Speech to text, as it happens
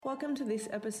Welcome to this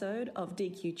episode of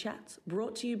DQ Chats,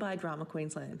 brought to you by Drama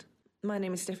Queensland. My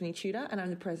name is Stephanie Tudor and I'm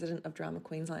the President of Drama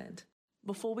Queensland.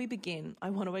 Before we begin,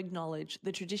 I want to acknowledge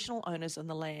the traditional owners on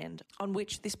the land on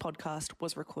which this podcast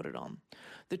was recorded on,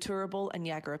 the Turrbal and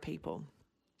Yagara people,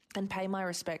 and pay my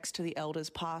respects to the elders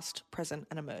past, present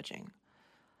and emerging.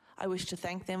 I wish to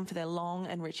thank them for their long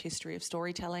and rich history of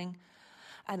storytelling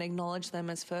and acknowledge them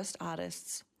as first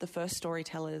artists, the first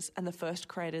storytellers and the first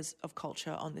creators of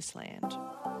culture on this land.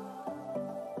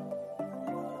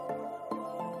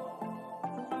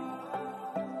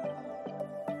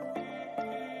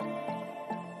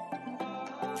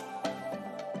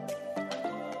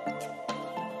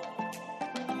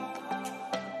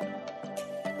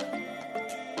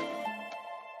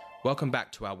 Welcome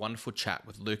back to our wonderful chat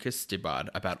with Lucas Stibbard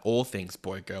about all things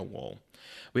Boy Girl Wall.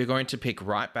 We are going to pick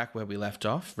right back where we left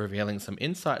off, revealing some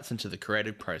insights into the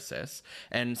creative process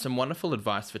and some wonderful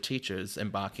advice for teachers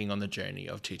embarking on the journey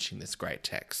of teaching this great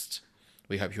text.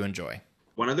 We hope you enjoy.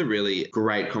 One of the really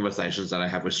great conversations that I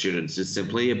have with students is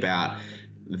simply about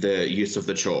the use of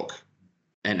the chalk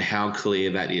and how clear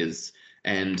that is.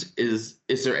 And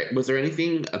was there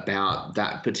anything about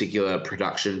that particular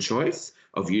production choice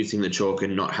of using the chalk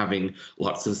and not having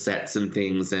lots of sets and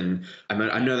things? And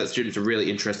I know that students are really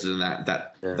interested in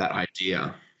that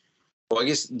idea. Well, I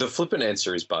guess the flippant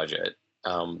answer is budget.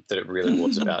 That it really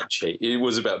was about cheap. It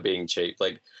was about being cheap.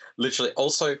 Like literally.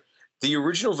 Also, the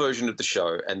original version of the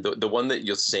show and the one that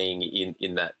you're seeing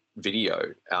in that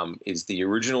video is the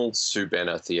original Sue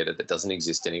Benner Theatre that doesn't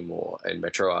exist anymore in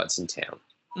Metro Arts in town.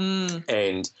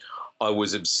 And I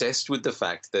was obsessed with the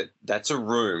fact that that's a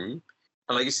room.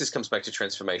 And I guess this comes back to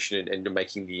transformation and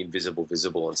making the invisible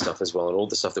visible and stuff as well, and all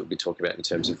the stuff that we've been talking about in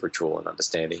terms of ritual and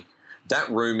understanding. That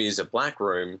room is a black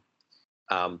room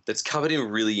that's covered in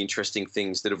really interesting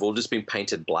things that have all just been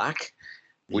painted black,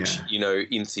 which, you know,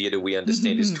 in theatre we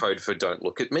understand is code for don't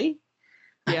look at me.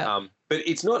 Yeah. But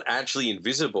it's not actually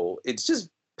invisible. It's just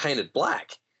painted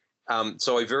black.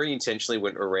 So I very intentionally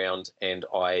went around and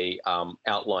I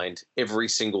outlined every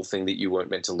single thing that you weren't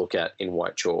meant to look at in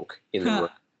white chalk in the room.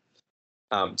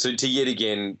 So to yet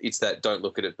again, it's that don't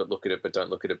look at it, but look at it, but don't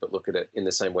look at it, but look at it, in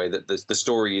the same way that the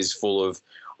story is full of,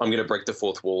 I'm going to break the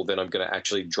fourth wall, then I'm going to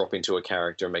actually drop into a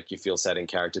character and make you feel sad in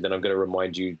character, then I'm going to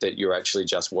remind you that you're actually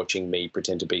just watching me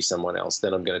pretend to be someone else,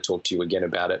 then I'm going to talk to you again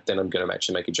about it, then I'm going to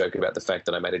actually make a joke about the fact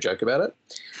that I made a joke about it.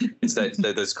 It's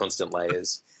those constant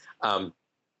layers.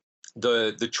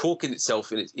 The chalk in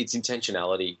itself and its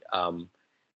intentionality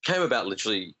came about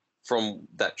literally from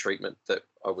that treatment that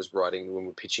I was writing when we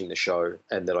were pitching the show,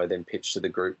 and that I then pitched to the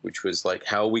group, which was like,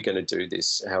 how are we going to do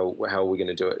this? How are we going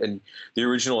to do it? And the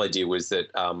original idea was that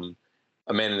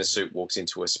a man in a suit walks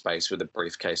into a space with a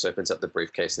briefcase, opens up the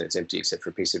briefcase, and it's empty except for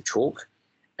a piece of chalk.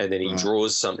 And then he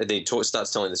draws some, and then he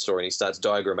starts telling the story, and he starts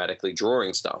diagrammatically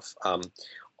drawing stuff.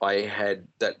 I had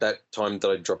that time that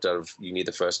I dropped out of uni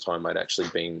the first time, I'd actually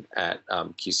been at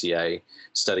QCA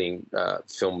studying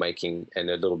filmmaking and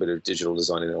a little bit of digital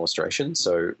design and illustration.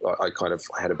 So I kind of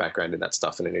had a background in that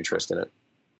stuff and an interest in it.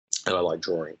 And I like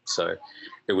drawing. So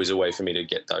it was a way for me to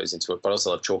get those into it. But I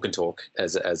also love chalk and talk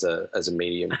as a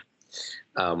medium.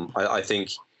 I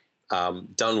think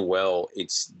done well,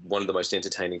 it's one of the most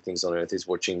entertaining things on earth is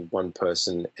watching one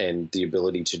person and the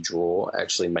ability to draw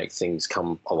actually make things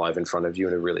come alive in front of you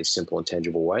in a really simple and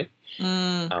tangible way.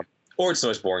 Or it's the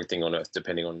most boring thing on earth,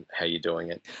 depending on how you're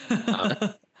doing it.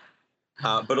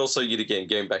 But also, yet again,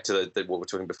 going back to what we were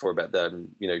talking before about the,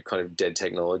 kind of dead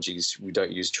technologies, we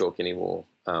don't use chalk anymore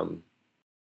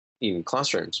in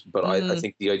classrooms. But I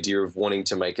think the idea of wanting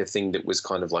to make a thing that was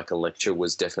kind of like a lecture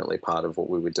was definitely part of what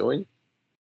we were doing.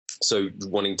 So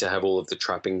wanting to have all of the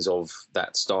trappings of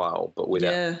that style, but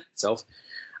without itself.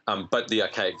 But the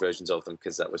archaic versions of them,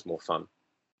 because that was more fun.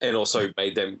 And also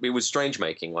made them, it was strange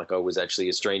making. Like I was actually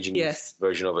estranging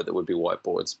version of it that would be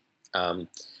whiteboards.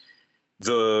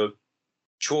 The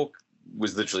chalk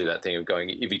was literally that thing of going,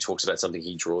 if he talks about something,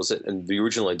 he draws it. And the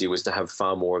original idea was to have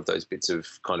far more of those bits of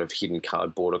kind of hidden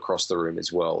cardboard across the room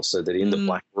as well, so that in the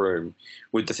black room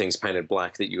with the things painted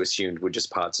black that you assumed were just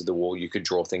parts of the wall, you could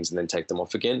draw things and then take them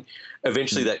off again.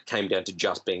 Eventually that came down to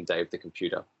just being Dave the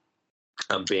computer,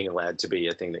 being allowed to be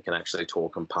a thing that can actually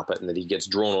talk and puppet, and that he gets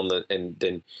drawn on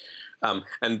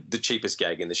and the cheapest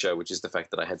gag in the show, which is the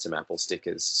fact that I had some Apple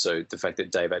stickers. So the fact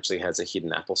that Dave actually has a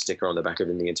hidden Apple sticker on the back of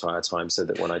him the entire time, so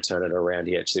that when I turn it around,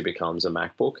 he actually becomes a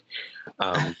MacBook.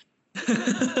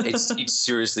 It's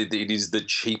seriously, it is the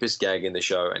cheapest gag in the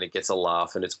show, and it gets a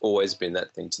laugh, and it's always been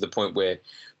that thing, to the point where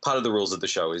part of the rules of the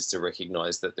show is to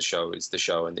recognize that the show is the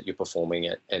show and that you're performing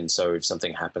it. And so if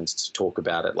something happens, to talk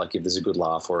about it, like if there's a good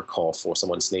laugh or a cough or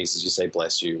someone sneezes, you say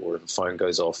bless you, or if a phone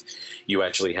goes off, you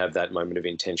actually have that moment of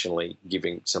intentionally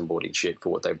giving somebody shit for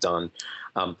what they've done.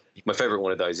 My favorite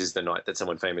one of those is the night that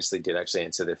someone famously did actually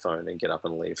answer their phone and get up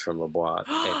and leave from Le Bois.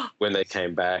 And when they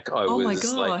came back, I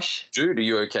was like, Jude, are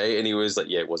you okay? And he was like,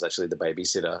 yeah, it was actually the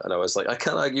babysitter. And I was like, I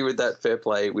can't argue with that. Fair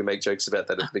play. We make jokes about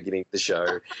that at the beginning of the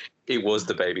show. It was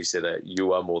the babysitter.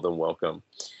 You are more than welcome.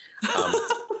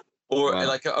 Or Wow.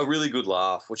 like a really good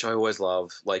laugh, which I always love.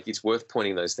 Like, it's worth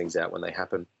pointing those things out when they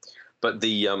happen. But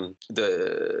the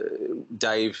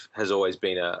Dave has always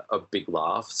been a big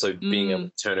laugh. So being able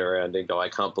to turn around and go, I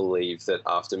can't believe that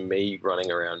after me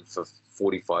running around for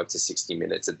 45 to 60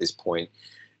 minutes at this point,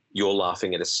 you're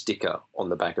laughing at a sticker on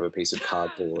the back of a piece of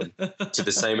cardboard to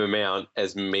the same amount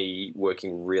as me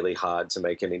working really hard to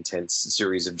make an intense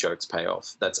series of jokes pay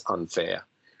off. That's unfair.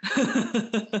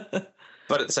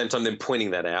 But at the same time, then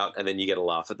pointing that out, and then you get a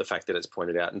laugh at the fact that it's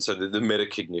pointed out. And so the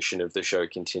metacognition of the show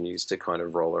continues to kind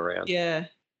of roll around. Yeah.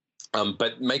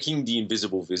 But making the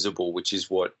invisible visible, which is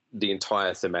what the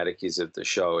entire thematic is of the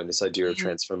show, and this idea of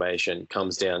transformation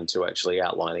comes down to actually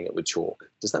outlining it with chalk.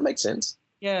 Does that make sense?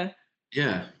 Yeah.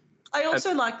 Yeah. I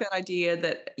also like that idea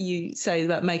that you say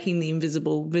about making the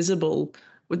invisible visible,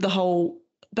 with the whole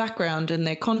background and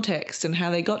their context and how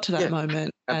they got to that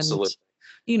moment. Absolutely. And,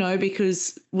 you know,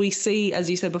 because we see, as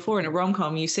you said before, in a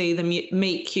rom-com, you see them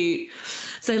meet cute,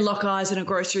 say lock eyes in a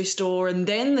grocery store, and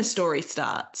then the story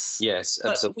starts. Yes,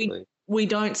 absolutely. We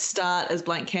don't start as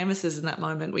blank canvases in that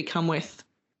moment. We come with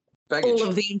Baggage. all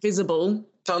of the invisible.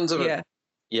 Tons of it. Yeah.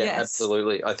 Yeah, Yes.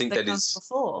 absolutely. I think that comes is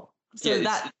before. So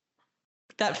Yeah,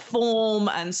 that form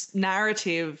and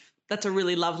narrative, that's a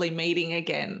really lovely meeting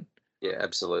again. yeah,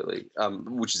 absolutely.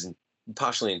 Which is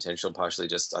partially intentional, partially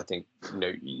just, I think, you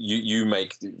know, you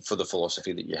make for the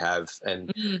philosophy that you have,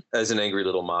 and as an angry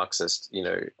little Marxist, you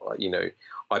know,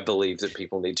 I believe that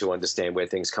people need to understand where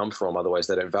things come from, otherwise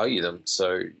they don't value them.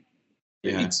 So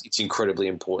Yeah. it's incredibly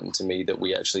important to me that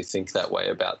we actually think that way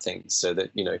about things, so that,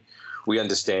 you know, we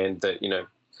understand that, you know,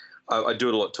 I do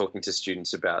it a lot talking to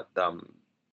students about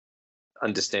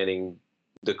understanding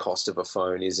the cost of a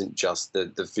phone isn't just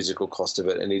the physical cost of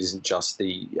it, and it isn't just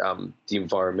the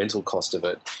environmental cost of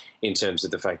it, in terms of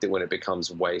the fact that when it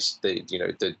becomes waste,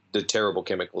 the terrible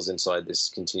chemicals inside this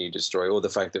continue to destroy, or the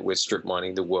fact that we're strip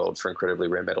mining the world for incredibly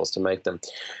rare metals to make them.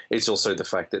 It's also the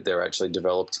fact that they're actually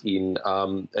developed in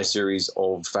a series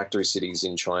of factory cities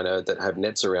in China that have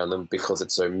nets around them because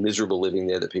it's so miserable living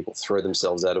there that people throw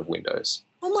themselves out of windows.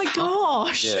 Oh my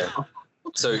gosh. Yeah.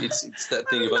 So it's that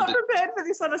thing I'm of not prepared for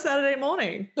this on a Saturday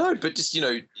morning. No, but just, you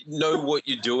know what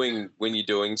you're doing when you're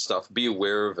doing stuff. Be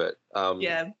aware of it.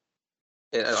 Yeah.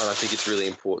 And I think it's really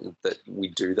important that we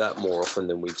do that more often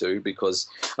than we do, because,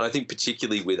 and I think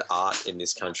particularly with art in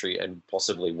this country, and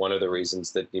possibly one of the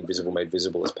reasons that The Invisible Made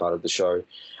Visible is part of the show,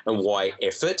 and why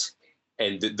effort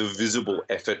and the visible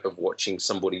effort of watching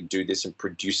somebody do this and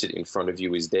produce it in front of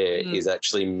you is there, is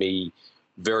actually me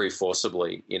very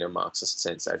forcibly, in a Marxist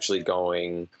sense, actually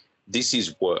going, this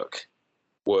is work.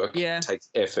 Work takes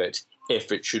effort.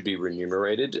 Effort should be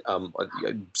remunerated.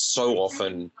 So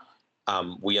often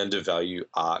we undervalue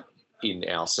art in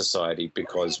our society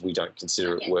because we don't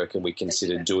consider it work, and we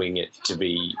consider doing it to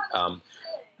be,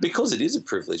 because it is a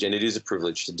privilege, and it is a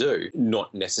privilege to do,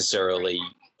 not necessarily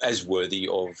as worthy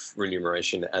of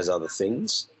remuneration as other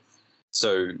things.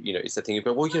 So, you know, it's that thing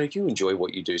about, well, you know, you enjoy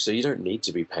what you do, so you don't need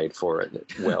to be paid for it.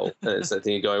 Well, and it's that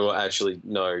thing of going, well, actually,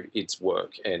 no, it's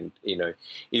work. And, you know,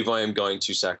 if I am going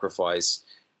to sacrifice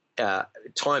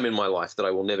time in my life that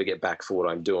I will never get back for what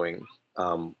I'm doing,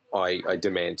 I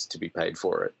demand to be paid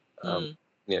for it.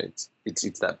 You know,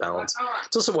 it's that balance.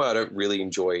 It's also why I don't really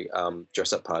enjoy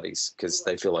dress-up parties, because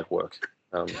they feel like work.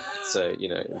 So, you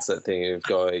know, it's that thing of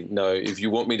going, no, if you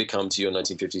want me to come to your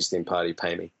 1950s theme party,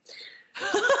 pay me.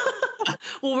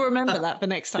 We'll remember that for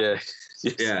next time.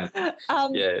 Yeah. Yeah.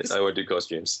 Yeah, I would do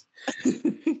costumes.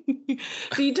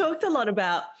 So you talked a lot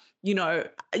about, you know,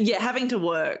 having to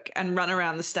work and run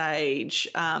around the stage,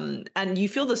 and you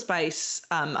fill the space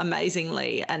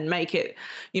amazingly and make it,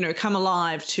 you know, come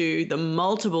alive to the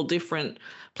multiple different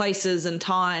places and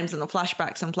times and the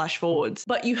flashbacks and flash forwards.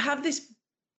 But you have this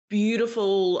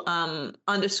beautiful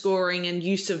underscoring and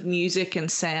use of music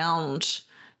and sound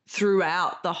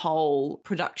throughout the whole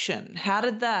production. How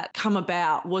did that come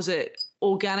about? Was it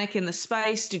organic in the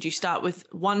space? Did you start with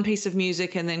one piece of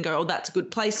music and then go, oh, that's a good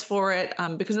place for it?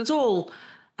 Because it's all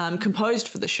composed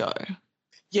for the show.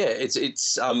 Yeah, it's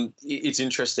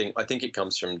interesting. I think it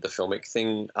comes from the filmic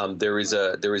thing. There is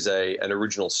an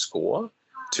original score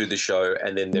to the show,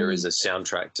 and then there is a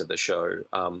soundtrack to the show.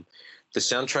 The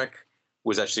soundtrack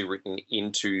was actually written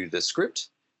into the script,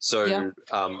 so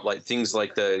like things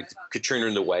like the Katrina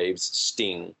and the Waves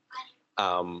sting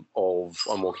of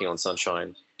 "I'm Walking on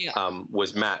Sunshine"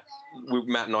 was Matt.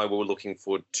 Matt and I were looking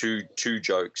for two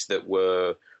jokes that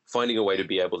were finding a way to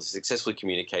be able to successfully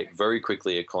communicate very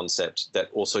quickly a concept that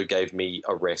also gave me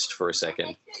a rest for a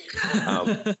second.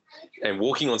 And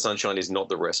Walking on Sunshine is not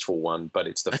the restful one, but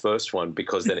it's the first one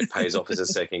because then it pays off as a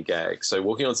second gag. So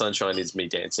Walking on Sunshine is me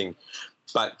dancing,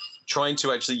 but trying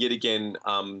to actually yet again,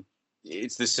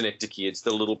 it's the synecdoche, it's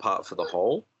the little part for the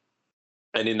whole.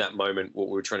 And in that moment, what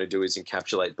we were trying to do is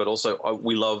encapsulate, but also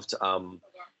we loved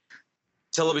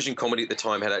television comedy at the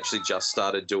time had actually just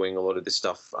started doing a lot of this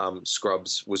stuff.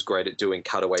 Scrubs was great at doing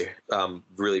cutaway,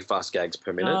 really fast gags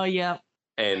per minute. Oh, yeah.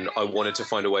 And I wanted to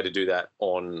find a way to do that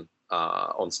on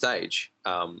stage.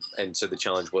 And so the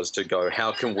challenge was to go,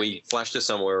 how can we flash to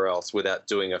somewhere else without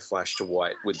doing a flash to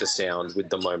white with the sound, with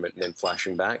the moment, and then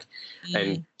flashing back?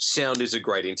 And sound is a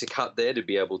great intercut there to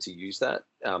be able to use that.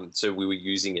 So we were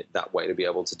using it that way to be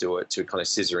able to do it, to kind of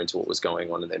scissor into what was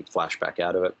going on and then flash back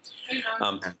out of it.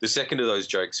 The second of those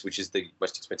jokes, which is the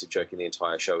most expensive joke in the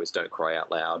entire show, is Don't Cry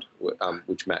Out Loud,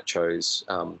 which Matt chose,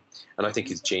 and I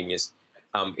think is genius.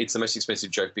 It's the most expensive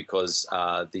joke because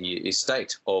the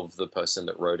estate of the person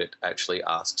that wrote it actually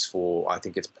asks for, I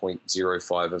think it's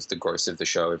 0.05 of the gross of the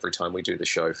show every time we do the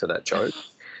show for that joke.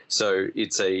 So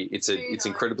it's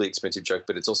incredibly expensive joke,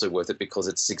 but it's also worth it because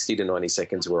it's 60 to 90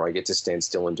 seconds where I get to stand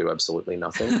still and do absolutely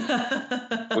nothing,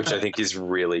 which I think is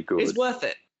really good. It's worth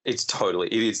it. It's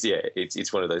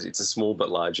one of those. It's a small but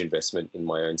large investment in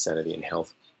my own sanity and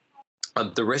health.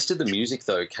 The rest of the music,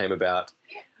 though, came about.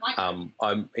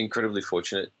 I'm incredibly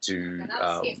fortunate to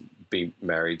be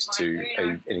married to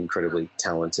an incredibly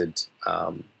talented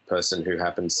person who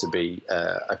happens to be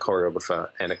a choreographer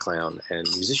and a clown and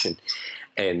musician.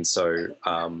 And so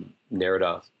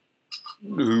Nerida,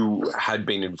 who had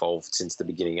been involved since the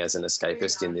beginning as an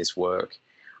escapist in this work,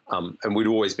 and we'd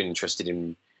always been interested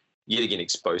in, yet again,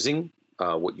 exposing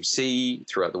what you see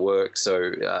throughout the work.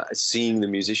 So seeing the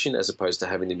musician as opposed to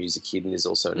having the music hidden is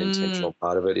also an intentional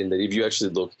part of it, in that if you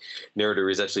actually look, Nerida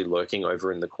is actually lurking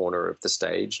over in the corner of the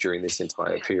stage during this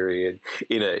entire period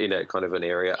in a kind of an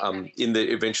area. In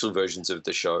the eventual versions of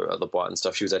the show, the Bite and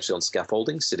stuff, she was actually on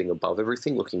scaffolding, sitting above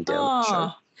everything, looking down at the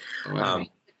show. Wow.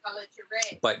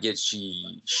 But yet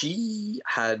she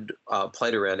had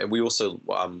played around, and we also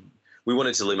we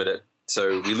wanted to limit it.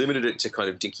 So we limited it to kind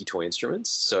of dinky toy instruments.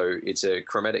 So it's a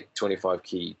chromatic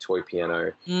 25-key toy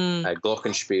piano, a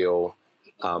glockenspiel,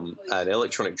 an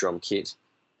electronic drum kit,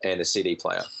 and a CD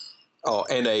player. Oh,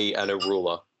 and a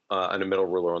ruler, and a metal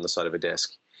ruler on the side of a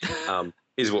desk,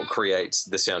 is what creates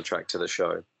the soundtrack to the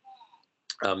show.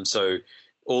 So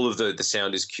all of the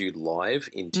sound is cued live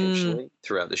intentionally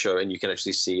throughout the show, and you can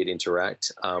actually see it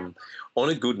interact. On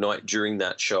a good night during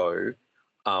that show,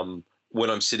 when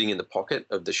I'm sitting in the pocket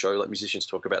of the show, like musicians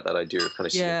talk about that idea of kind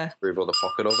of sitting in the groove or the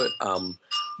pocket of it,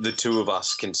 the two of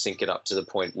us can sync it up to the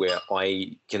point where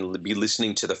I can be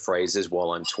listening to the phrases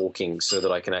while I'm talking, so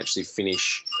that I can actually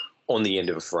finish on the end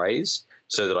of a phrase,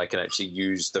 so that I can actually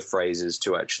use the phrases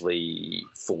to actually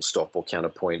full stop or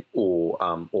counterpoint or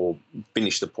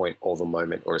finish the point of a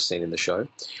moment or a scene in the show.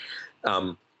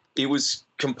 It was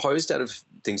composed out of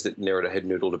things that Nerida had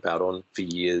noodled about on for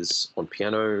years on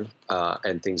piano,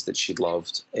 and things that she'd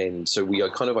loved. And so we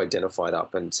kind of identified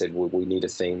up and said, well, we need a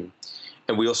theme.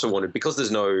 And we also wanted, because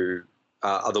there's no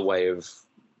other way of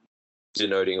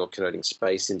denoting or connoting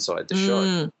space inside the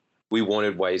show, we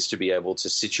wanted ways to be able to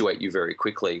situate you very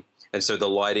quickly. And so the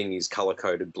lighting is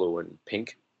color-coded blue and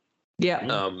pink. Yeah.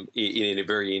 In a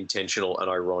very intentional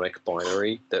and ironic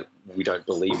binary that we don't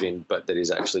believe in, but that is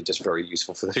actually just very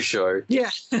useful for the show. Yeah.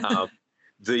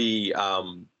 The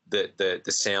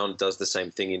sound does the same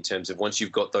thing in terms of, once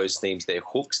you've got those themes, they're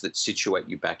hooks that situate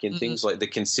you back in things. Like the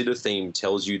Consider theme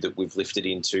tells you that we've lifted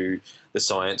into the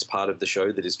science part of the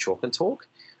show that is chalk and talk,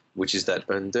 which is that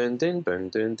bun dun dun bun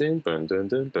dun dun bun dun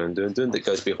dun bun dun dun that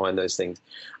goes behind those things,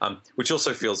 which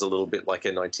also feels a little bit like a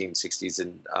 1960s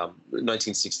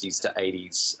to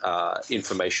 80s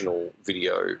informational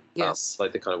video,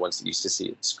 like the kind of ones that you used to see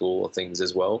at school or things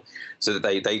as well. So that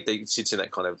they sit in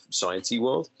that kind of sciencey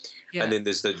world, and then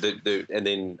there's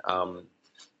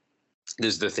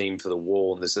there's the theme for the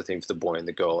wall, and there's the theme for the boy and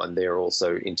the girl, and they're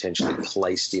also intentionally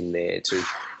placed in there to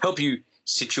help you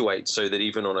situate so that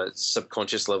even on a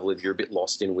subconscious level, if you're a bit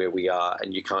lost in where we are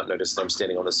and you can't notice that I'm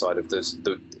standing on the side of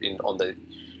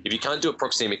if you can't do it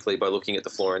proxemically by looking at the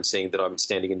floor and seeing that I'm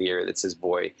standing in the area that says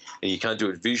boy, and you can't do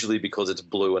it visually because it's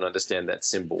blue and understand that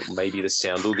symbol, maybe the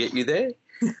sound will get you there.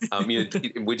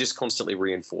 We're just constantly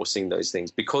reinforcing those things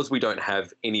because we don't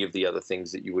have any of the other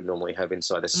things that you would normally have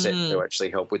inside a set to actually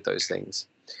help with those things.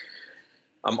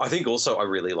 I think also I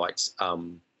really liked,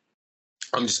 I'm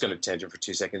just going to tangent for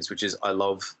 2 seconds, which is I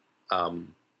love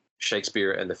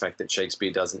Shakespeare and the fact that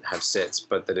Shakespeare doesn't have sets,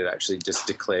 but that it actually just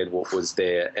declared what was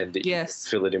there and that you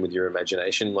fill it in with your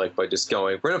imagination, like by just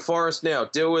going, we're in a forest now,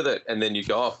 deal with it. And then you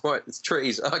go, oh, right, it's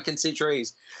trees. I can see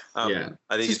trees. I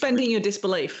think suspending your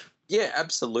disbelief. Yeah,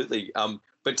 absolutely.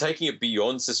 But taking it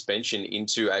beyond suspension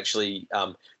into actually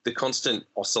the constant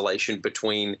oscillation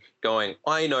between going,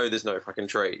 I know there's no fucking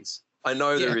trees. I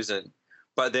know there isn't.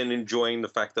 But then enjoying the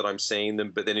fact that I'm seeing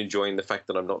them, but then enjoying the fact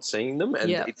that I'm not seeing them. And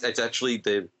it's actually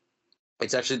the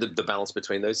balance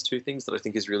between those two things that I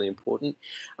think is really important.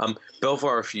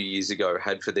 Belvoir a few years ago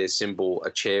had for their symbol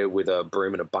a chair with a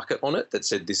broom and a bucket on it that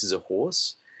said, this is a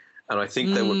horse. And I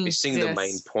think they were missing the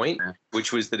main point,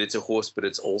 which was that it's a horse, but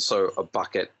it's also a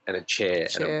bucket and a chair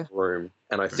and a broom.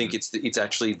 And I think it's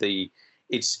actually the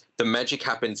magic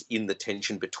happens in the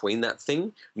tension between that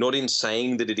thing, not in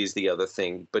saying that it is the other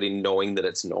thing, but in knowing that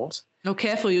it's not. Oh,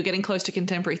 careful, you're getting close to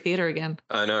contemporary theatre again.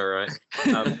 I know, right?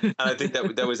 And I think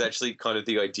that was actually kind of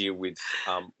the idea with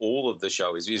all of the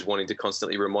show is wanting to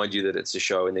constantly remind you that it's a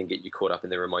show and then get you caught up,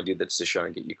 and then remind you that it's a show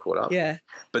and get you caught up. Yeah.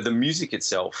 But the music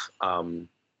itself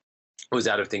was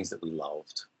out of things that we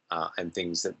loved and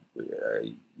things that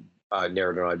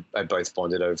Nerida and I both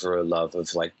bonded over a love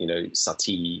of, like,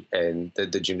 Satie and the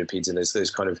Gymnopedes and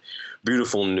those kind of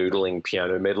beautiful noodling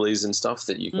piano medleys and stuff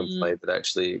that you can play that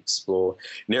actually explore.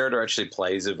 Nerida actually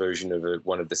plays a version of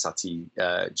one of the Satie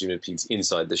Gymnopedes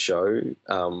inside the show.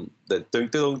 The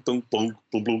dunk dunk dunk dunk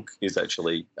dunk is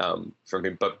actually from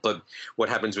him. But what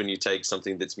happens when you take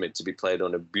something that's meant to be played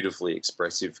on a beautifully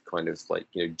expressive kind of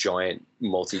giant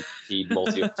multi-keyed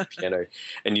multi-octave piano,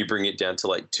 and you bring it down to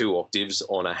like 2 octaves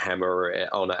on a hammer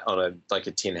on a like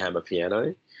a tin hammer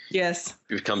piano. Yes,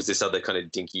 it becomes this other kind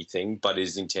of dinky thing, but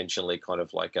is intentionally kind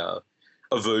of like a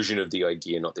version of the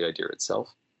idea, not the idea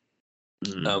itself.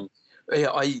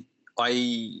 I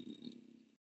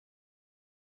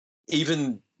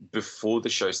even before the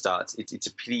show starts, it's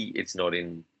a pity it's not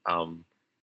in and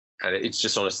it's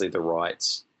just honestly the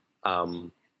rights,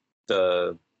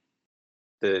 the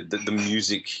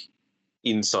music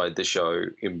inside the show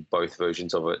in both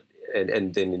versions of it.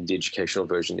 And then in the educational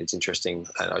version, it's interesting,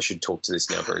 and I should talk to this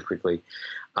now very quickly.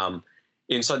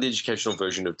 Inside the educational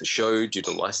version of the show, due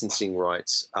to licensing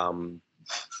rights,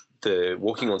 the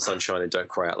Walking on Sunshine and Don't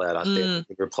Cry Out Loud aren't there,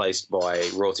 replaced by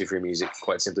royalty-free music,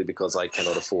 quite simply because I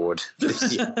cannot afford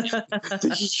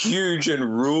the huge and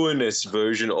ruinous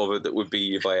version of it that would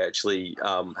be if I actually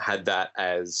had that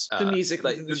as the music,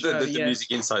 the music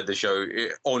inside the show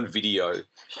on video.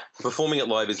 Performing it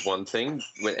live is one thing,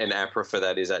 and APRA for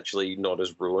that is actually not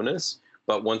as ruinous.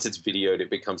 But once it's videoed, it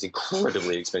becomes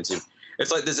incredibly expensive.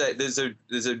 It's like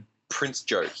there's a Prince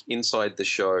joke inside the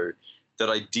show that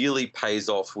ideally pays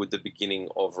off with the beginning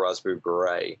of Raspberry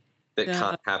Beret that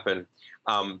can't happen.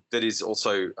 That is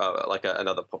also like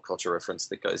another pop culture reference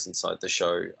that goes inside the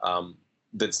show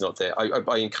that's not there.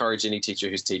 I encourage any teacher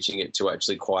who's teaching it to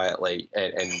actually quietly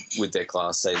and with their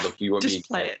class say, look, you won't just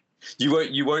play it.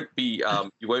 You won't be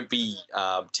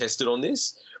tested on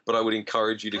this, but I would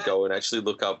encourage you to go and actually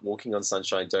look up Walking on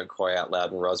Sunshine, Don't Cry Out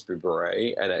Loud, and Raspberry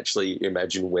Beret, and actually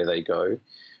imagine where they go,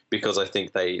 because I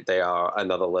think they are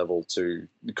another level to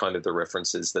kind of the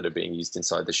references that are being used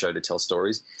inside the show to tell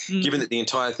stories. Given that the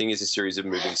entire thing is a series of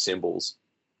moving symbols,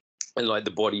 and like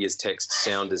the body is text,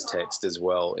 sound is text as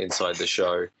well inside the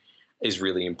show, is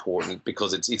really important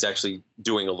because it's actually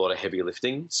doing a lot of heavy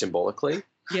lifting symbolically.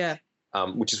 Yeah.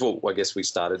 Which is what I guess we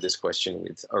started this question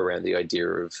with, around the idea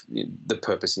of the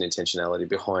purpose and intentionality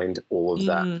behind all of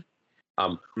that,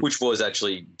 which was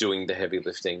actually doing the heavy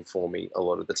lifting for me a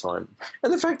lot of the time.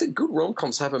 And the fact that good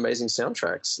rom-coms have amazing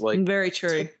soundtracks. Very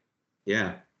true.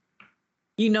 Yeah.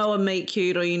 A meet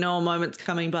cute, or a moment's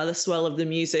coming by the swell of the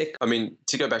music. I mean,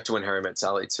 to go back to When Harry Met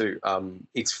Sally too,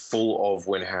 it's full of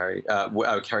Harry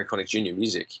Connick Jr.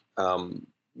 music.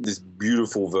 There's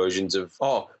beautiful versions of...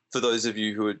 for those of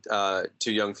you who are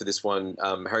too young for this one,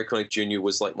 Harry Connick Jr.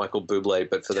 was like Michael Bublé,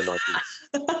 but for the 90s.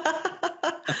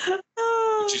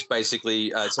 Which is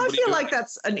basically I feel like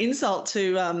that's an insult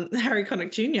to Harry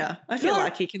Connick Jr. I feel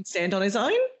like he can stand on his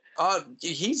own.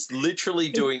 He's literally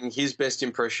doing his best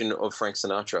impression of Frank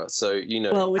Sinatra. So,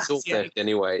 it's all theft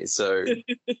anyway. So...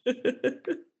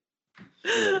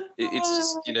 It's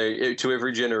just, to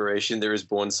every generation there is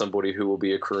born somebody who will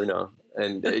be a crooner.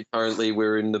 And currently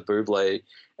we're in the Buble,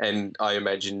 and I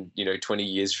imagine, 20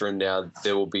 years from now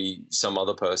there will be some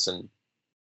other person.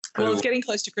 Well, it's getting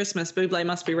close to Christmas. Buble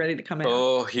must be ready to come out.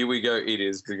 Oh, here we go. It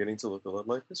is beginning to look a lot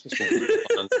like Christmas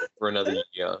for another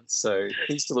year. So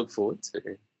things to look forward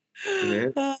to. Yeah.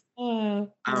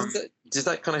 Does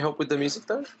that kind of help with the music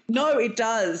though? No, it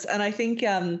does. And I think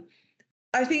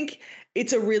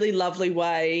it's a really lovely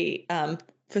way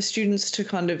for students to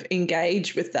kind of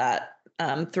engage with that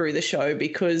through the show,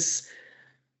 because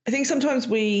I think sometimes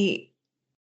we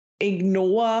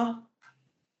ignore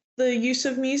the use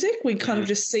of music. We kind of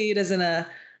just see it as an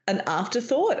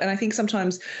afterthought. And I think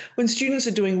sometimes when students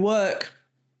are doing work,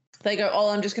 they go, oh,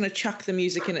 I'm just going to chuck the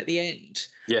music in at the end.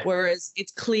 Yeah. Whereas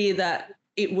it's clear that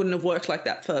it wouldn't have worked like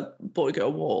that for Boy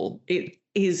Girl Wall. It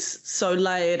is so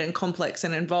layered and complex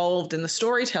and involved in the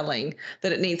storytelling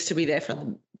that it needs to be there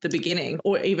from the beginning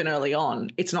or even early on.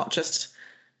 It's not just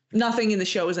nothing in the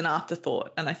show is an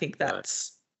afterthought. And I think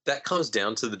that's... That comes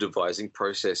down to the devising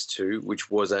process too,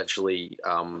 which was actually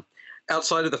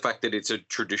outside of the fact that it's a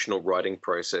traditional writing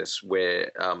process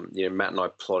where, Matt and I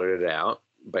plotted it out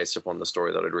based upon the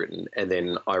story that I'd written, and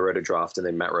then I wrote a draft, and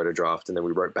then Matt wrote a draft, and then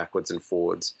we wrote backwards and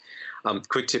forwards.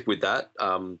 Quick tip with that,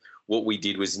 what we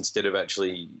did was, instead of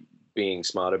actually being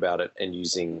smart about it and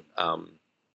using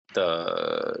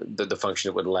the function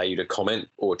that would allow you to comment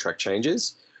or track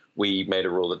changes, we made a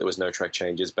rule that there was no track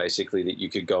changes, basically that you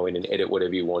could go in and edit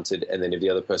whatever you wanted, and then if the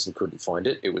other person couldn't find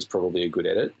it, it was probably a good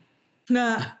edit.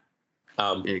 Nah.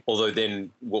 Although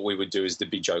then what we would do is the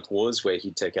big joke wars, where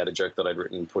he'd take out a joke that I'd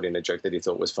written, put in a joke that he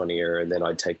thought was funnier, and then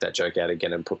I'd take that joke out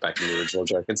again and put back in the original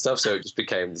joke and stuff. So it just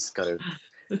became this kind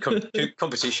of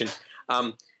competition.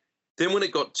 Then when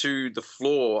it got to the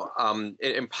floor,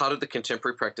 and part of the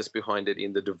contemporary practice behind it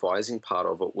in the devising part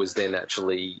of it was then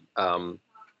actually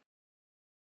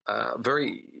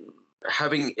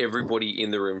having everybody in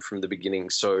the room from the beginning.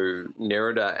 So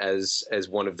Nerida as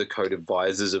one of the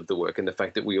co-devisers of the work, and the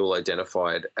fact that we all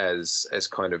identified as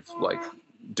kind of like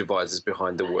devisers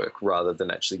behind the work rather than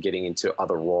actually getting into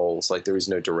other roles. Like, there is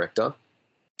no director.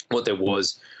 What there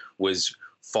was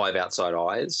 5 outside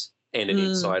eyes and an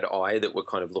inside eye that were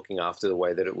kind of looking after the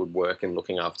way that it would work and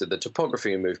looking after the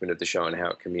topography and movement of the show and how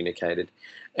it communicated.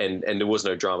 And there was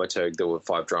no dramaturg. There were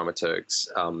 5 dramaturgs.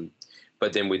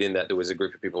 But then within that, there was a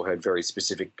group of people who had very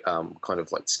specific kind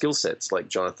of like skill sets, like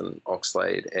Jonathan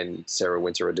Oxlade and Sarah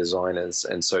Winter are designers.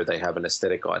 And so they have an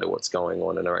aesthetic eye to what's going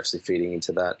on and are actually feeding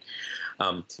into that.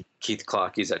 Keith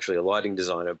Clark is actually a lighting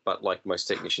designer, but like most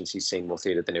technicians, he's seen more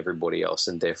theatre than everybody else,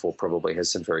 and therefore probably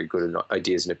has some very good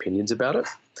ideas and opinions about it.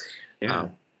 Yeah.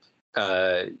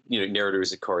 Nerida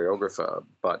is a choreographer,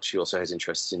 but she also has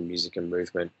interests in music and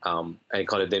movement. And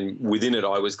kind of then within it,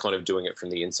 I was kind of doing it from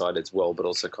the inside as well, but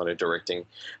also kind of directing.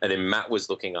 And then Matt was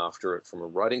looking after it from a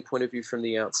writing point of view from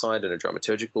the outside, and a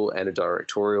dramaturgical and a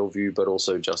directorial view, but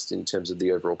also just in terms of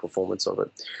the overall performance of it.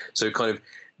 So kind of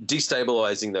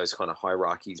destabilizing those kind of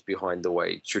hierarchies behind the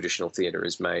way traditional theatre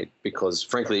is made, because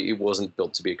frankly, it wasn't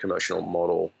built to be a commercial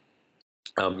model.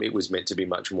 It was meant to be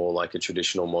much more like a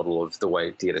traditional model of the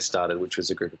way theatre started, which was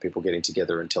a group of people getting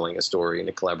together and telling a story in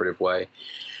a collaborative way,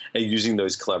 and using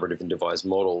those collaborative and devised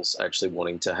models, actually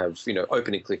wanting to have,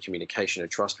 open and clear communication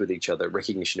and trust with each other,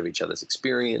 recognition of each other's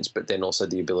experience, but then also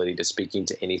the ability to speak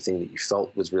into anything that you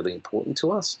felt was really important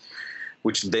to us,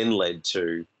 which then led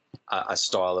to a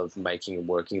style of making and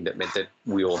working that meant that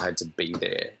we all had to be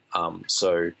there.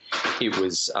 So it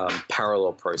was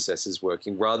parallel processes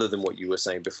working, rather than what you were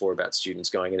saying before about students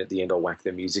going in at the end, I'll whack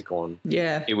the music on.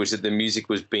 Yeah. It was that the music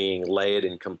was being layered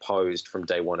and composed from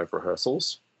day one of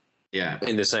rehearsals. Yeah.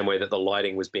 In the same way that the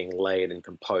lighting was being layered and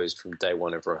composed from day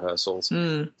one of rehearsals.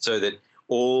 So that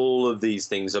all of these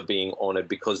things are being honoured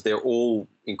because they're all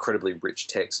incredibly rich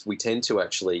text. We tend to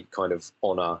actually kind of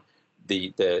honour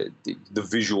the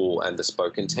visual and the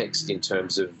spoken text in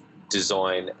terms of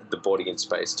design, the body and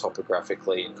space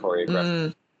topographically and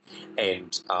choreographically,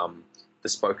 and the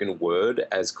spoken word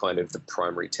as kind of the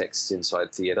primary text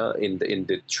inside theatre in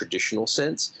the traditional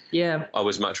sense. Yeah. I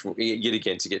was much more, yet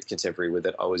again, to get contemporary with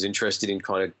it, I was interested in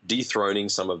kind of dethroning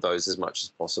some of those as much as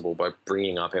possible by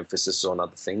bringing up emphasis on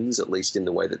other things, at least in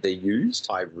the way that they're used.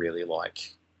 I really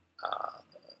like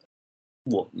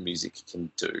what music can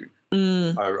do.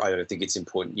 I don't think it's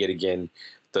important. Yet again,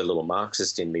 the little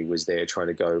Marxist in me was there trying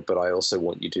to go, but I also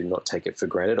want you to not take it for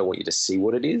granted. I want you to see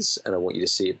what it is, and I want you to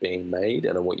see it being made,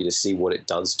 and I want you to see what it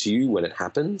does to you when it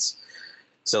happens.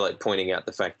 So like pointing out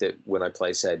the fact that when I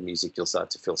play sad music, you'll start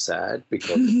to feel sad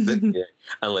because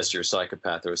unless you're a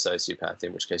psychopath or a sociopath,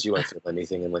 in which case you won't feel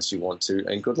anything unless you want to,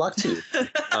 and good luck to you.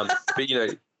 But, you know,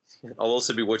 I'll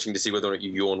also be watching to see whether or not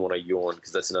you yawn when I yawn,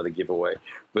 because that's another giveaway.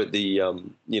 But the,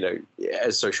 you know,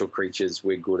 as social creatures,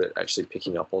 we're good at actually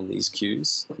picking up on these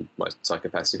cues. Most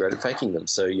psychopaths are great at faking them.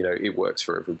 So, you know, it works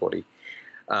for everybody.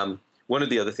 One of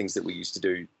the other things that we used to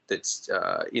do that's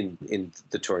in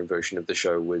the touring version of the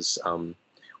show was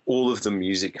all of the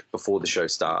music before the show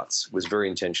starts was very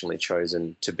intentionally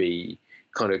chosen to be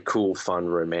kind of cool, fun,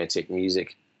 romantic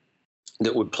music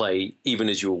that would play even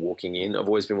as you were walking in. I've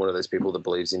always been one of those people that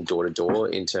believes in door-to-door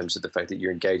in terms of the fact that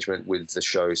your engagement with the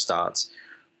show starts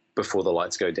before the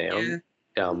lights go down.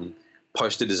 Yeah.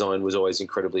 Poster design was always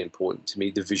incredibly important to me.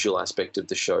 The visual aspect of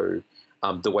the show,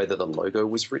 the way that the logo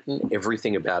was written,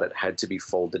 everything about it had to be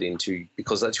folded into,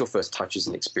 because that's your first touches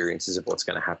and experiences of what's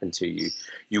going to happen to you.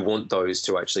 You want those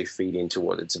to actually feed into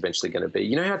what it's eventually going to be.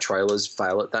 You know how trailers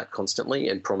fail at that constantly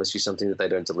and promise you something that they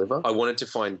don't deliver? I wanted to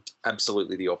find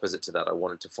absolutely the opposite to that. I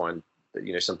wanted to find,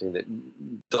 you know, something that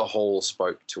the whole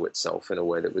spoke to itself in a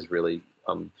way that was really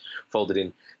folded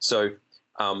in. So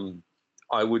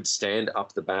I would stand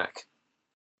up the back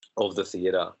of the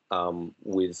theatre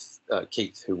with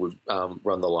Keith, who would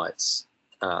run the lights,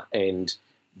 and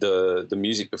the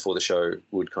music before the show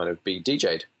would kind of be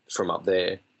DJ'd from up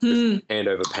there, hand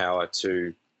over power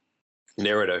to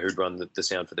Nerida, who'd run the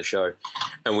sound for the show,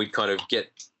 and we'd kind of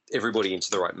get everybody into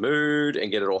the right mood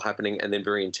and get it all happening. And then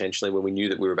very intentionally, when we knew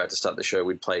that we were about to start the show,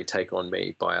 we'd play Take On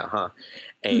Me by a-ha,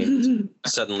 and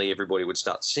suddenly everybody would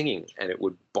start singing, and it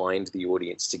would bind the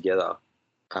audience together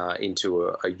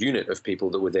into a unit of people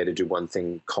that were there to do one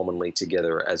thing commonly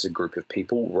together as a group of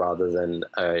people, rather than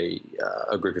a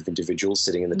group of individuals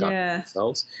sitting in the dark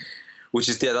themselves, which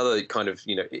is the other kind of,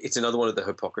 you know, it's another one of the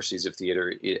hypocrisies of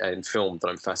theatre and film that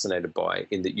I'm fascinated by,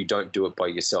 in that you don't do it by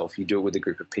yourself. You do it with a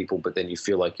group of people, but then you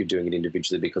feel like you're doing it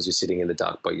individually because you're sitting in the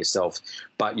dark by yourself,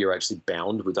 but you're actually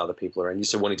bound with other people around you.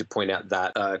 So wanting to point out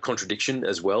that contradiction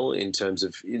as well, in terms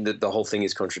of the whole thing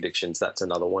is contradictions. That's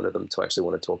another one of them to actually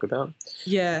want to talk about.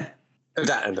 Yeah.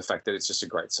 That and the fact that it's just a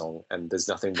great song, and there's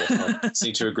nothing more fun than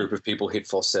seeing to a group of people hit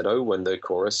falsetto when the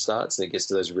chorus starts and it gets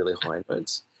to those really high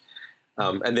notes.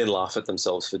 And then laugh at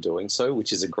themselves for doing so,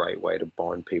 which is a great way to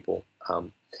bond people.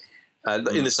 In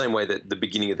the same way that the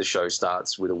beginning of the show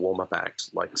starts with a warm-up act,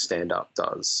 like stand-up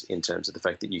does, in terms of the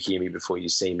fact that you hear me before you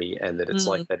see me, and that it's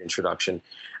like that introduction.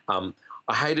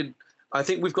 I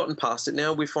think we've gotten past it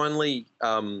now. We finally,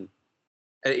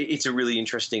 it's a really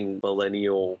interesting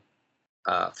millennial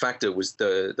factor was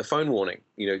the phone warning.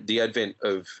 You know, the advent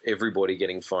of everybody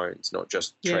getting phones, not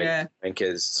just trade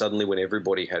bankers. Suddenly when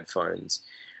everybody had phones,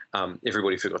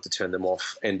 everybody forgot to turn them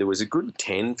off. And there was a good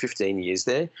 10, 15 years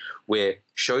there where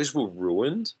shows were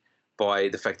ruined by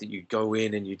the fact that you'd go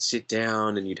in and you'd sit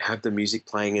down and you'd have the music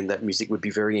playing, and that music would be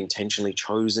very intentionally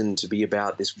chosen to be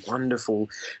about this wonderful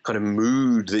kind of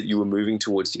mood that you were moving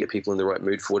towards to get people in the right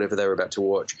mood for whatever they were about to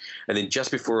watch. And then just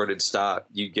before it'd start,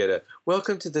 you'd get a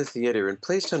welcome to the theatre and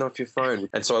please turn off your phone.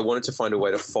 And so I wanted to find a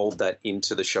way to fold that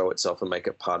into the show itself and make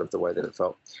it part of the way that it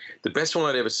felt. The best one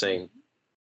I'd ever seen,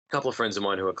 a couple of friends of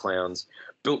mine who are clowns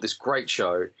built this great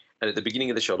show, and at the beginning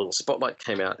of the show a little spotlight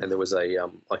came out, and there was a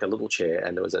like a little chair,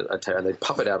 and there was and they'd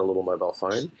puppet out a little mobile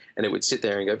phone, and it would sit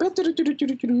there and go,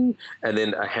 and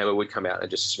then a hammer would come out and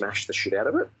just smash the shit out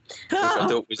of it. Which I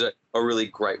thought was a really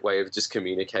great way of just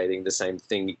communicating the same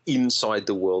thing inside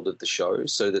the world of the show,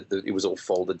 so that it was all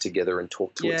folded together and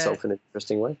talked to itself in an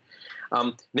interesting way.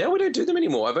 Now we don't do them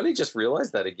anymore. I've only just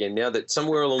realised that again, now that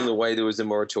somewhere along the way there was a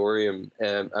moratorium.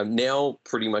 Now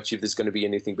pretty much if there's going to be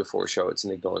anything before a show, it's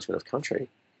an acknowledgement of country,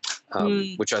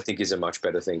 which I think is a much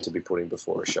better thing to be putting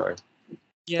before a show.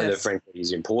 Yes. And that frankly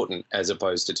is important, as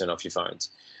opposed to turn off your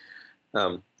phones.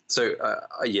 I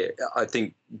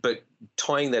think, but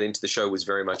tying that into the show was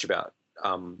very much about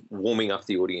warming up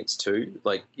the audience too.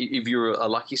 Like if you're a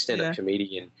lucky stand-up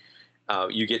comedian,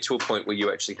 you get to a point where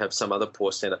you actually have some other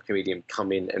poor stand-up comedian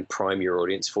come in and prime your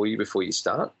audience for you before you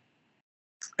start.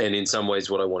 And in some ways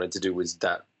what I wanted to do was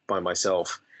that by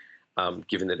myself,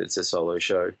 given that it's a solo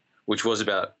show, which was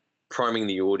about priming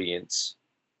the audience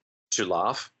to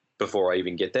laugh before I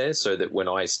even get there, so that when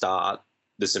I start,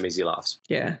 there's some easy laughs.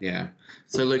 Yeah. Yeah.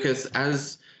 So Lucas,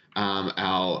 as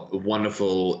our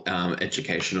wonderful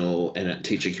educational and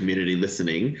teacher community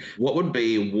listening, what would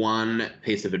be one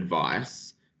piece of advice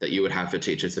that you would have for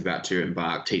teachers about to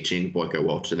embark teaching Boy Girl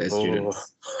World to their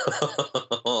students?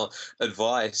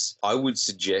 Advice. I would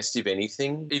suggest, if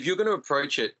anything, if you're going to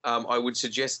approach it, I would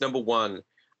suggest, number one,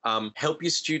 help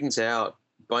your students out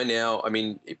by now, I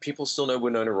mean, people still know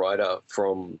Winona Ryder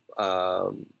from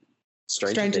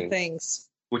Stranger Things,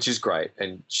 which is great,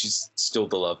 and she's still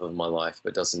the love of my life,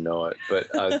 but doesn't know it. But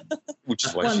which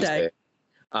is why One she's day.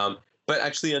 there. But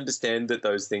actually understand that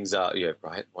those things are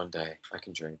right. One day I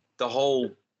can dream. The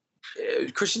whole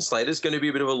Christian Slater's going to be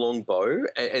a bit of a long bow,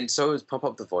 and so is Pump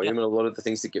Up the Volume, and a lot of the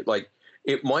things that get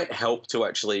it might help to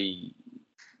actually.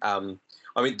 I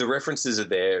mean, the references are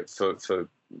there for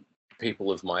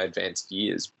people of my advanced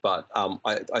years, but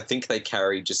I think they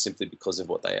carry just simply because of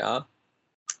what they are.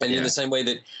 And in the same way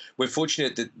that we're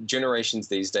fortunate that generations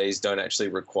these days don't actually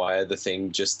require the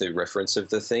thing, just the reference of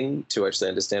the thing to actually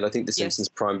understand. I think The Simpsons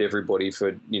primed everybody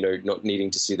for, not needing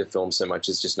to see the film so much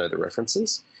as just know the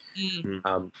references,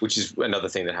 which is another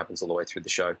thing that happens all the way through the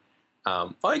show.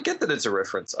 I get that it's a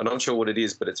reference. I'm not sure what it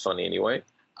is, but it's funny anyway.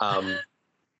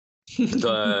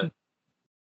 Look,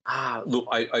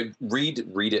 I read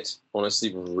it,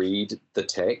 honestly, read the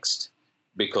text,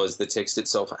 because the text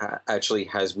itself actually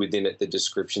has within it the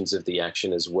descriptions of the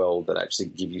action as well that actually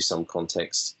give you some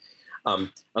context. And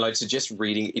I'd suggest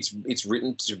reading. It's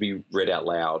written to be read out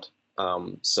loud.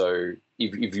 So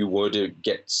if you were to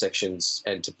get sections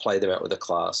and to play them out with a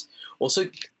class, also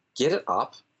get it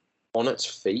up on its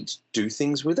feet, do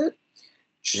things with it.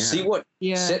 See what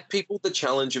set people the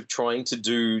challenge of trying to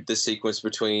do the sequence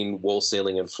between wall,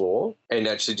 ceiling, and floor, and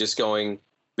actually just going,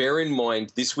 bear in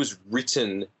mind, this was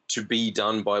written to be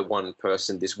done by one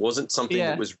person. This wasn't something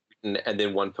that was written and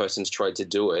then one person's tried to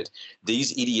do it.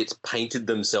 These idiots painted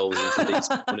themselves into these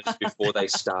corners before they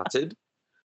started.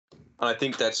 And I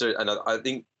think I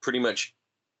think pretty much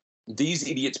these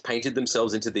idiots painted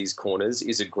themselves into these corners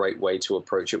is a great way to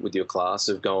approach it with your class,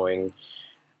 of going,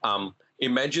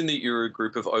 imagine that you're a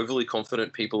group of overly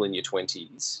confident people in your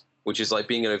 20s, which is like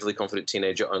being an overly confident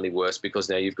teenager, only worse because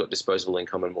now you've got disposable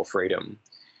income and more freedom.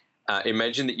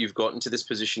 Imagine that you've gotten to this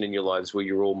position in your lives where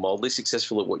you're all mildly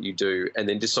successful at what you do, and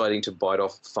then deciding to bite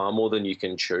off far more than you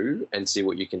can chew and see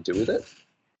what you can do with it,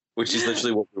 which is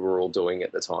literally what we were all doing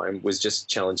at the time, was just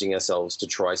challenging ourselves to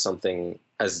try something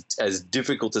as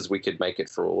difficult as we could make it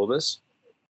for all of us.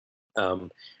 And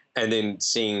then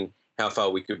seeing how far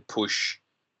we could push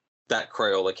that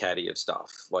Crayola caddy of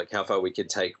stuff, like how far we could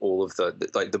take all of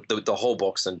the whole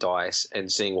box and dice,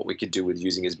 and seeing what we could do with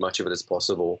using as much of it as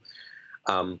possible.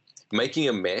 Making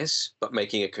a mess, but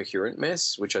making a coherent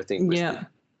mess, which I think was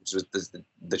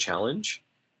the challenge.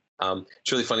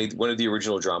 It's really funny. One of the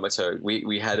original dramaturg,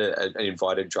 we had an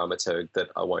invited dramaturg that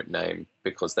I won't name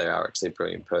because they are actually a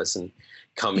brilliant person,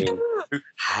 come in who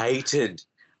hated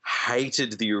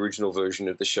the original version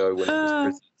of the show when it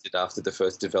was presented after the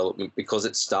first development, because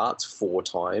it starts 4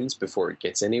 times before it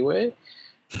gets anywhere.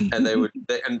 And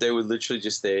they were literally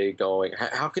just there going,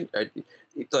 how can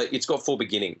it's got 4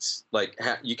 beginnings, like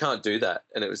you can't do that.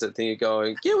 And it was that thing of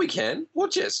going, yeah, we can, we're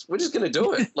just going to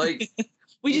do it, like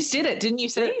we just did it, didn't you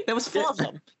see? There was 4 of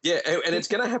them. And it's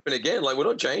going to happen again. Like, we're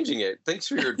not changing it. Thanks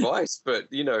for your advice, but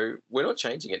we're not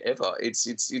changing it ever.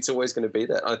 It's always going to be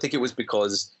that. I think it was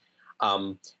because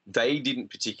they didn't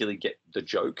particularly get the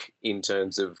joke in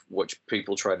terms of what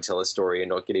people try to tell a story and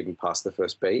not get even past the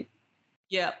first beat.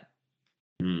 Yeah.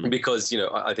 Because,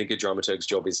 I think a dramaturg's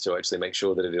job is to actually make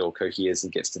sure that it all coheres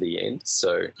and gets to the end.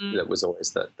 So that was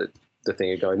always the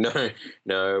thing of going,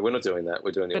 no, we're not doing that.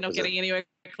 We're doing the opposite. We're not getting anywhere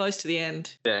close to the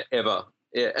end. Yeah, ever.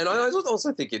 Yeah, and I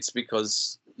also think it's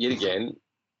because, yet again,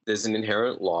 there's an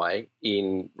inherent lie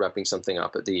in wrapping something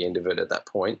up at the end of it at that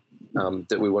point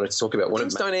that we wanted to talk about.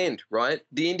 Things don't end, right?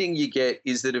 The ending you get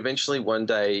is that eventually one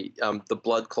day the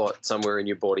blood clot somewhere in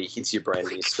your body hits your brain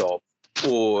and you stop.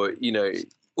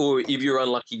 Or if you're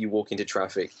unlucky, you walk into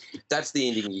traffic. That's the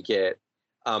ending you get.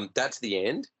 That's the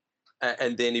end.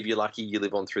 And then if you're lucky, you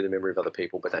live on through the memory of other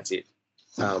people, but that's it.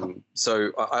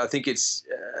 So I think it's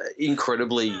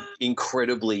incredibly,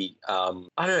 I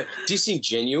don't know,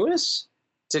 disingenuous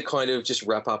to kind of just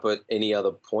wrap up at any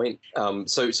other point.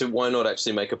 So why not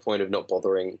actually make a point of not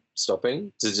bothering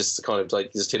stopping, to just kind of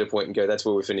like just hit a point and go, that's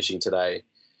where we're finishing today,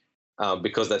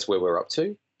 because that's where we're up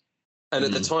to. And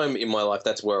at the time in my life,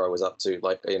 that's where I was up to.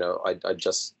 Like, I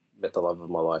just met the love of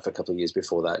my life a couple of years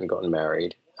before that and gotten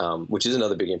married, which is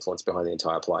another big influence behind the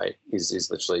entire play, is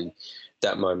literally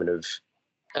that moment of,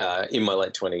 in my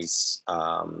late 20s,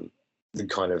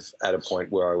 kind of at a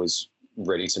point where I was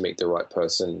ready to meet the right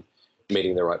person,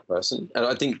 meeting the right person. And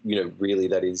I think, really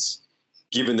that is,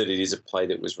 given that it is a play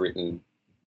that was written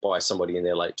by somebody in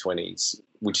their late 20s,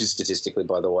 which is statistically,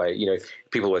 by the way,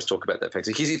 people always talk about that fact.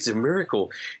 It's a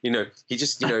miracle. You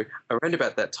just, around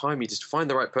about that time, you just find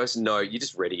the right person. No, you're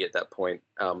just ready at that point.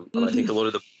 And I think a lot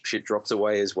of the shit drops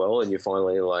away as well. And you're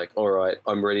finally like, all right,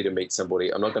 I'm ready to meet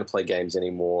somebody. I'm not going to play games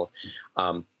anymore.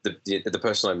 The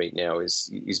person I meet now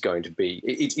is going to be,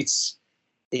 it's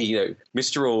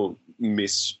Mr. or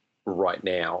Miss right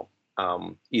now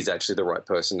is actually the right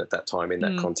person at that time in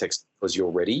that context because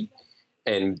you're ready.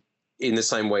 And in the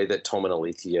same way that Tom and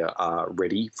Alethea are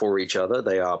ready for each other,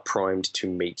 they are primed to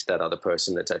meet that other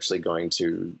person that's actually going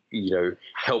to,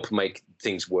 help make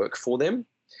things work for them.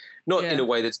 Not in a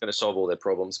way that's going to solve all their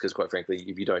problems, because quite frankly,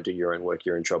 if you don't do your own work,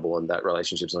 you're in trouble and that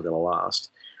relationship's not going to last.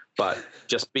 But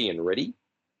just being ready.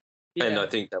 Yeah. And I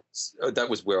think that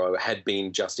was where I had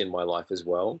been just in my life as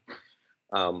well.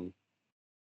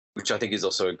 Which I think is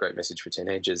also a great message for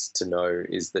teenagers to know,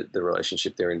 is that the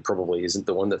relationship they're in probably isn't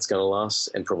the one that's going to last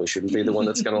and probably shouldn't be the one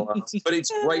that's going to last. But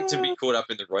it's great to be caught up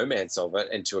in the romance of it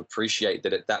and to appreciate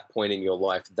that at that point in your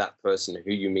life, that person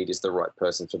who you meet is the right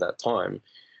person for that time.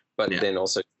 But then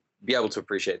also be able to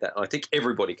appreciate that. And I think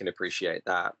everybody can appreciate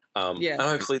that. And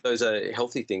hopefully those are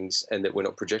healthy things and that we're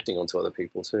not projecting onto other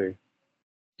people too.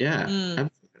 Yeah,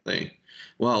 absolutely.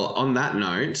 Well, on that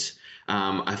note,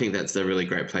 I think that's a really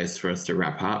great place for us to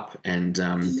wrap up and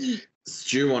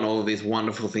stew on all of these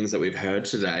wonderful things that we've heard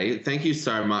today. Thank you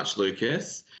so much,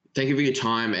 Lucas. Thank you for your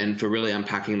time and for really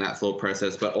unpacking that thought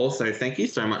process, but also thank you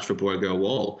so much for Boy Girl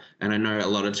Wall. And I know a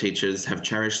lot of teachers have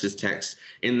cherished this text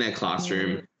in their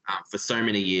classroom for so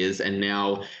many years, and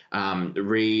now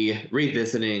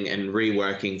revisiting and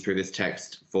reworking through this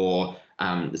text for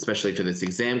especially for this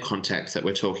exam context that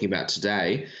we're talking about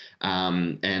today.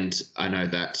 And I know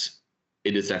that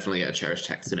it is definitely a cherished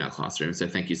text in our classroom. So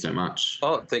thank you so much.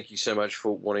 Oh, thank you so much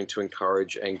for wanting to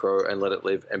encourage and grow and let it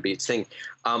live and be its thing.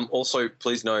 Also,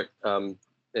 please note, and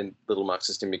little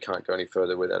Marxist in me can't go any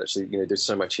further without actually, there's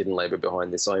so much hidden labour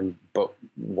behind this. I'm but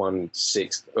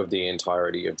 1/6 of the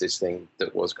entirety of this thing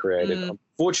that was created. I'm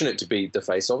fortunate to be the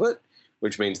face of it,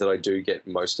 which means that I do get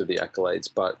most of the accolades.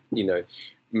 But,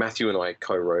 Matthew and I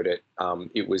co-wrote it.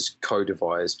 It was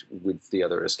co-devised with the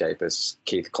other escapists,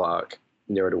 Keith Clark,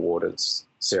 Nerida Waters,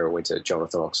 Sarah Winter,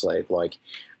 Jonathan Oxlade.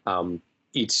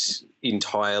 It's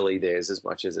entirely theirs as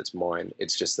much as it's mine.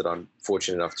 It's just that I'm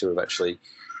fortunate enough to have actually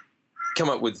come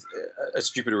up with a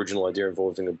stupid original idea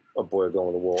involving a boy or girl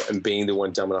on the wall and being the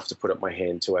one dumb enough to put up my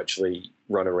hand to actually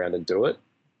run around and do it.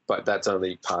 But that's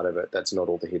only part of it. That's not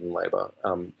all the hidden labour.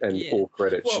 All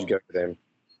credit should go to them.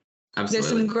 Absolutely.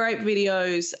 There's some great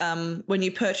videos when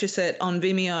you purchase it on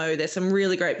Vimeo. There's some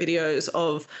really great videos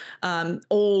of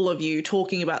all of you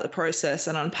talking about the process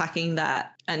and unpacking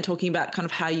that and talking about kind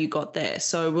of how you got there.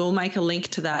 So we'll make a link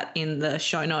to that in the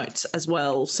show notes as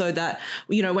well, so that,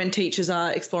 when teachers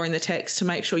are exploring the text, to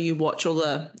make sure you watch all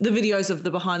the videos of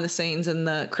the behind the scenes and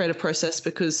the creative process,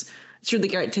 because it's really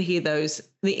great to hear the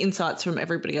insights from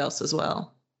everybody else as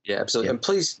well. Yeah, absolutely. Yeah. And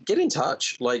please get in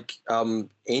touch. Literally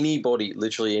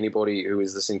anybody who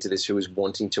is listening to this who is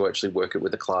wanting to actually work it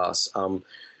with a class,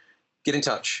 get in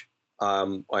touch.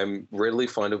 I'm readily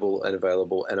findable and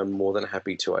available, and I'm more than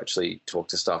happy to actually talk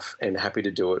to stuff and happy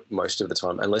to do it most of the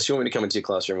time, unless you want me to come into your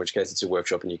classroom, in which case it's a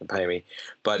workshop and you can pay me.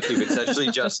 But if it's actually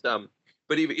just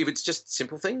if it's just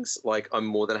simple things, I'm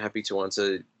more than happy to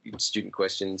answer student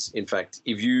questions. In fact,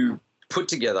 if you put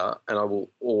together, and I will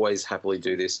always happily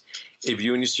do this, if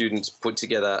you and your students put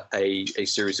together a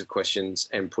series of questions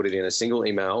and put it in a single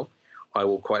email, I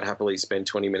will quite happily spend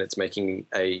 20 minutes making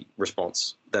a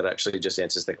response that actually just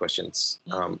answers their questions.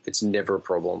 It's never a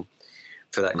problem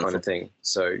for that kind of thing.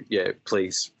 So,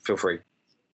 please feel free.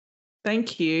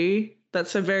 Thank you.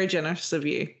 That's so very generous of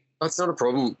you. That's not a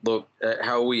problem. Look,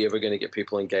 how are we ever going to get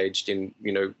people engaged in,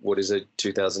 what is a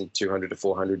 2,200 to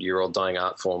 400-year-old dying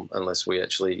art form unless we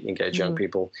actually engage young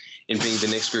people in being the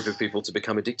next group of people to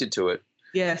become addicted to it?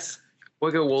 Yes. Boy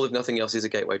Girl Wall, if nothing else, is a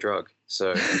gateway drug.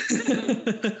 So.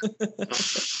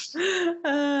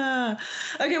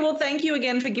 Okay, well, thank you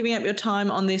again for giving up your time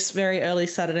on this very early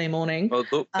Saturday morning. Well,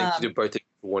 look, thank you to both of you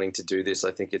for wanting to do this. I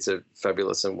think it's a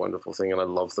fabulous and wonderful thing, and I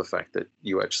love the fact that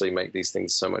you actually make these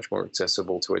things so much more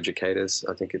accessible to educators.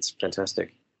 I think it's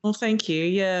fantastic. Well, thank you.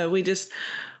 Yeah, we just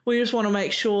want to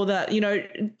make sure that,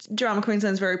 Drama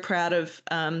Queensland's very proud of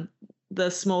the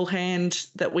small hand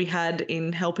that we had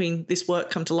in helping this work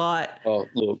come to light. Oh,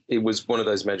 look, it was one of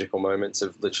those magical moments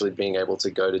of literally being able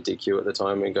to go to DQ at the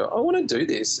time and go, I want to do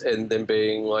this, and then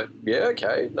being like, yeah,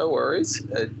 okay, no worries.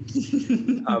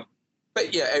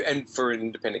 But yeah, and for an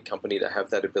independent company to have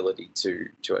that ability to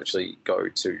actually go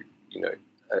to,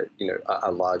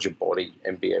 a larger body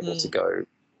and be able to go,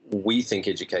 we think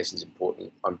education is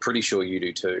important. I'm pretty sure you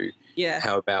do too. Yeah.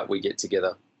 How about we get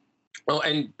together? Oh,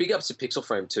 and big ups to Pixel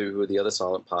Frame too, who are the other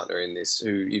silent partner in this,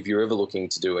 who, if you're ever looking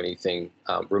to do anything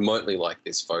remotely like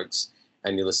this, folks,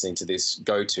 and you're listening to this,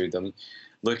 go to them.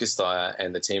 Lucas Thayer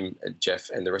and the team,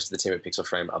 Jeff, and the rest of the team at Pixel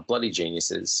Frame are bloody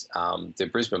geniuses. They're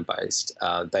Brisbane-based.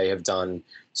 They have done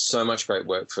so much great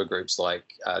work for groups like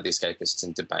The Escapists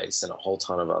and Debase and a whole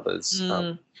ton of others.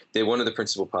 They're one of the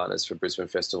principal partners for Brisbane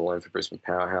Festival and for Brisbane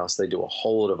Powerhouse. They do a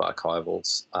whole lot of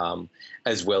archivals,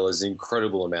 as well as an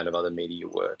incredible amount of other media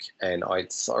work, and I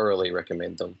thoroughly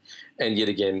recommend them. And yet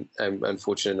again, I'm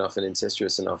unfortunate enough and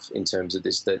incestuous enough in terms of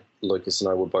this that Lucas and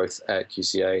I were both at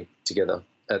QCA together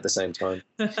at the same time.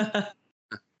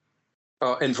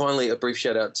 Oh, and finally, a brief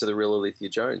shout out to the real Alethea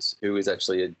Jones, who is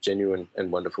actually a genuine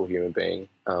and wonderful human being,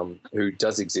 who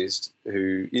does exist,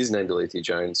 who is named Alethea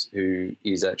Jones, who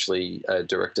is actually a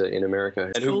director in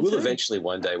America, and who will eventually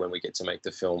one day, when we get to make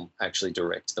the film, actually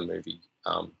direct the movie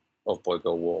of Boy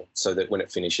Girl War, so that when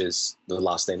it finishes, the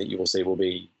last thing that you will see will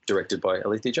be directed by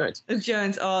Alethea Jones.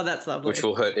 Jones, oh, that's lovely. Which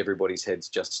will hurt everybody's heads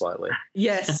just slightly.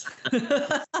 Yes.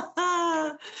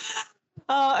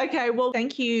 Oh, okay. Well,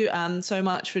 thank you so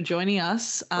much for joining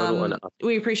us.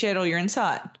 We appreciate all your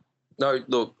insight. No,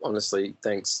 look, honestly,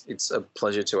 thanks. It's a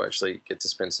pleasure to actually get to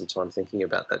spend some time thinking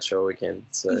about that show again.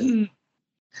 So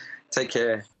take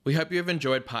care. We hope you have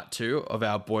enjoyed part 2 of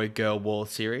our Boy Girl War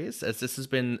series, as this has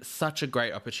been such a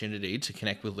great opportunity to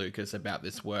connect with Lucas about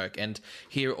this work and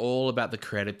hear all about the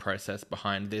creative process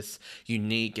behind this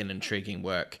unique and intriguing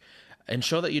work.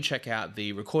 Ensure that you check out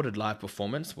the recorded live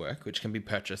performance work, which can be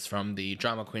purchased from the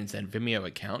Drama Queensland Vimeo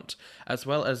account, as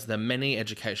well as the many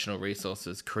educational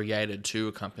resources created to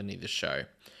accompany the show.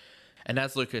 And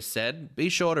as Lucas said, be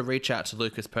sure to reach out to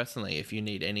Lucas personally if you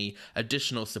need any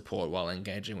additional support while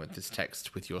engaging with this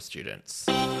text with your students.